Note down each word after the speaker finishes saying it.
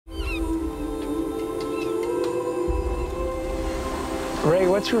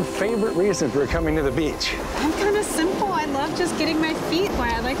what's your favorite reason for coming to the beach? I'm kind of simple. I love just getting my feet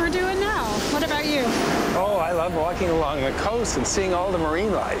wet like we're doing now. What about you? Oh, I love walking along the coast and seeing all the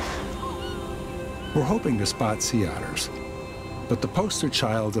marine life. We're hoping to spot sea otters, but the poster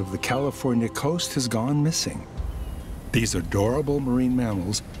child of the California coast has gone missing. These adorable marine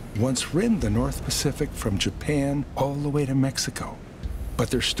mammals once rimmed the North Pacific from Japan all the way to Mexico. But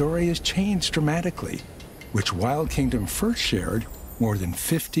their story has changed dramatically, which Wild Kingdom first shared more than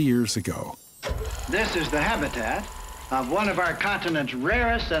 50 years ago. This is the habitat of one of our continent's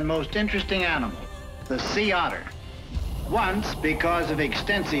rarest and most interesting animals, the sea otter. Once, because of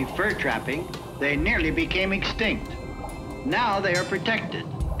extensive fur trapping, they nearly became extinct. Now they are protected,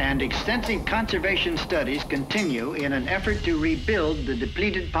 and extensive conservation studies continue in an effort to rebuild the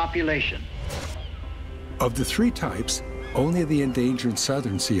depleted population. Of the three types, only the endangered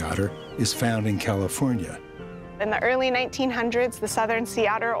southern sea otter is found in California. In the early 1900s, the southern sea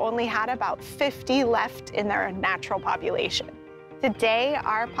otter only had about 50 left in their natural population. Today,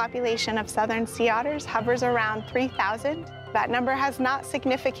 our population of southern sea otters hovers around 3,000. That number has not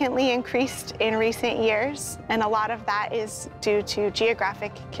significantly increased in recent years, and a lot of that is due to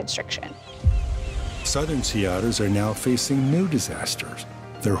geographic constriction. Southern sea otters are now facing new disasters.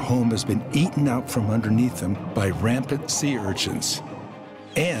 Their home has been eaten out from underneath them by rampant sea urchins.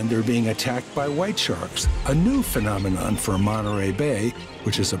 And they're being attacked by white sharks, a new phenomenon for Monterey Bay,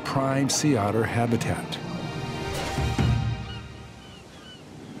 which is a prime sea otter habitat.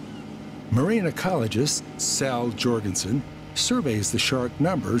 Marine ecologist Sal Jorgensen surveys the shark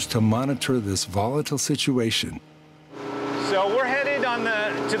numbers to monitor this volatile situation. So we're headed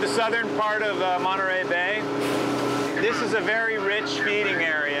to the southern part of Monterey Bay. This is a very rich feeding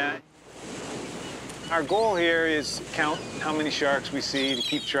area. Our goal here is count how many sharks we see to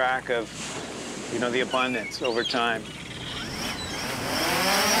keep track of, the abundance over time.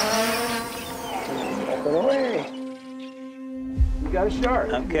 Step it away. You got a shark.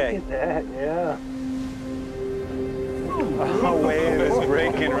 Okay. Look at that, yeah. A wave is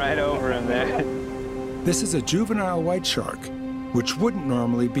breaking right over him there. This is a juvenile white shark, which wouldn't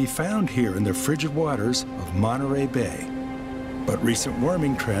normally be found here in the frigid waters of Monterey Bay. But recent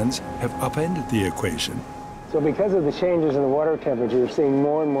warming trends have upended the equation. So because of the changes in the water temperature, you're seeing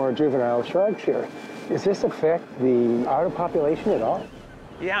more and more juvenile sharks here. Does this affect the otter population at all?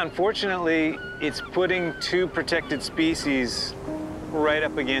 Yeah, unfortunately, it's putting two protected species right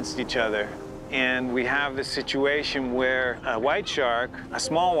up against each other. And we have this situation where a white shark, a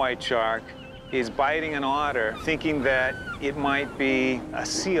small white shark, is biting an otter, thinking that it might be a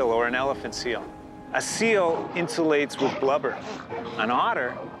seal or an elephant seal. A seal insulates with blubber. An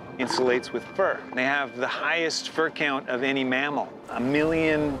otter insulates with fur. They have the highest fur count of any mammal, 1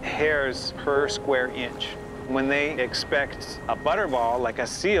 million hairs per square inch. When they expect a butterball like a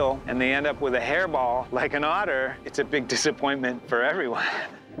seal and they end up with a hairball like an otter, it's a big disappointment for everyone.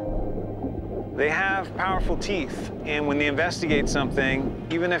 They have powerful teeth, and when they investigate something,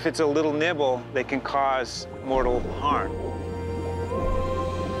 even if it's a little nibble, they can cause mortal harm.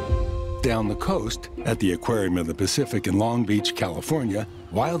 Down the coast, at the Aquarium of the Pacific in Long Beach, California,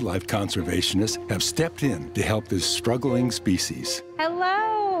 wildlife conservationists have stepped in to help this struggling species.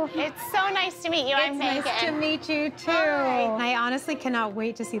 Hello. It's so nice to meet you. I'm Megan. Nice to meet you, too. Hi. I honestly cannot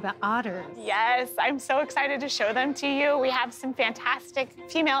wait to see the otters. Yes, I'm so excited to show them to you. We have some fantastic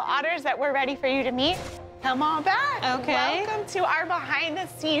female otters that we're ready for you to meet. Come on back. Okay. Welcome to our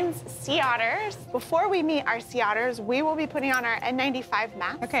behind-the-scenes sea otters. Before we meet our sea otters, we will be putting on our N95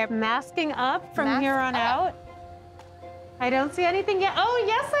 mask. Okay, masking up from Mask here on up. out. I don't see anything yet. Oh,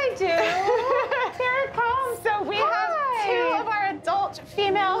 yes, I do. Here it comes. So we have two of our adult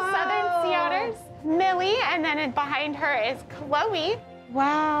female southern sea otters, Millie, and then behind her is Chloe.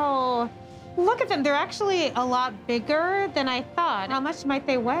 Wow. Look at them. They're actually a lot bigger than I thought. How much might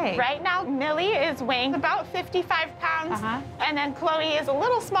they weigh? Right now, Millie is weighing about 55 pounds, and then Chloe is a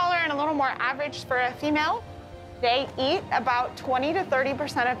little smaller and a little more average for a female. They eat about 20 to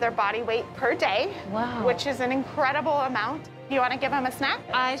 30% of their body weight per day, Wow. which is an incredible amount. You want to give them a snack?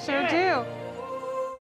 I sure do.